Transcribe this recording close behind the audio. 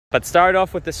But start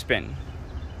off with the spin.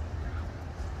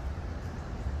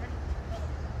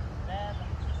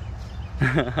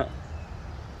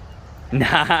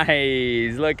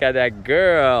 Nice. Look at that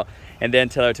girl. And then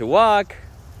tell her to walk.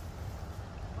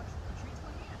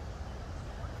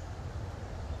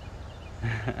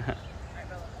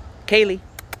 Kaylee.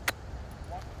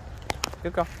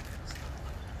 Good girl.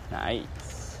 Nice.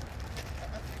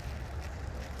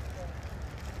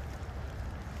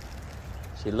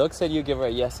 She looks at you, give her a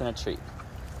yes and a treat.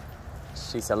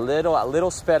 She's a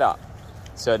little sped up.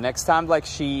 So next time, like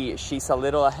she's a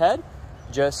little ahead,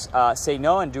 just say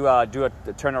no and do a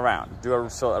turn around. Do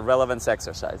a relevance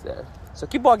exercise there. So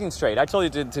keep walking straight. I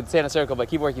told you to stay in a circle, but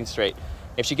keep working straight.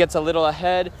 If she gets a little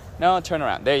ahead, no, turn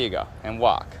around. There you go. And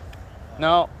walk.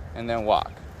 No, and then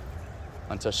walk.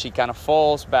 Until she kind of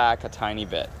falls back a tiny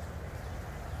bit.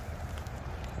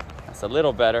 That's a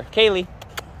little better. Kaylee.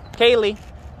 Kaylee.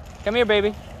 Come here,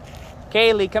 baby.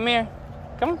 Kaylee, come here.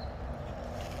 Come on.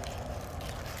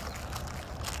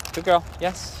 Good girl.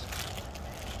 Yes.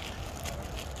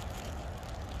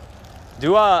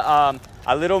 Do a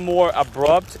little more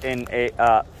abrupt and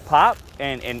a pop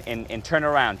and turn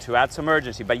around to add some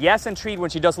urgency. But yes and treat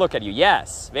when she does look at you.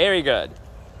 Yes. Very good.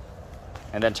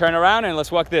 And then turn around and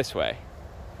let's walk this way.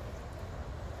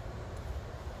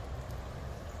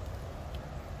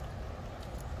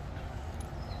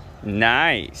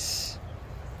 Nice.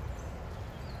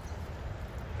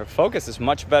 Her focus is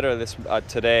much better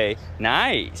today.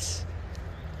 Nice.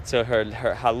 So her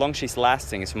how long she's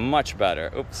lasting is much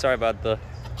better. Oops, sorry about the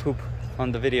poop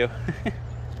on the video.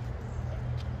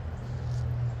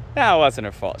 That wasn't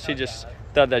her fault. She just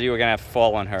thought that you were gonna have to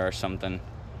fall on her or something.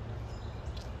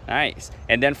 Nice.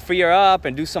 And then free her up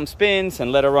and do some spins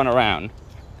and let her run around.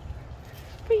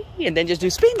 And then just do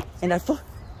spin and that fall.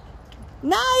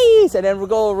 Nice. And then we'll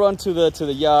go run to the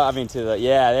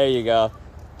yeah, there you go.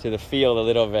 To the field a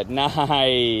little bit.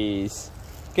 Nice.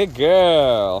 Good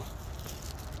girl.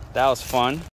 That was fun.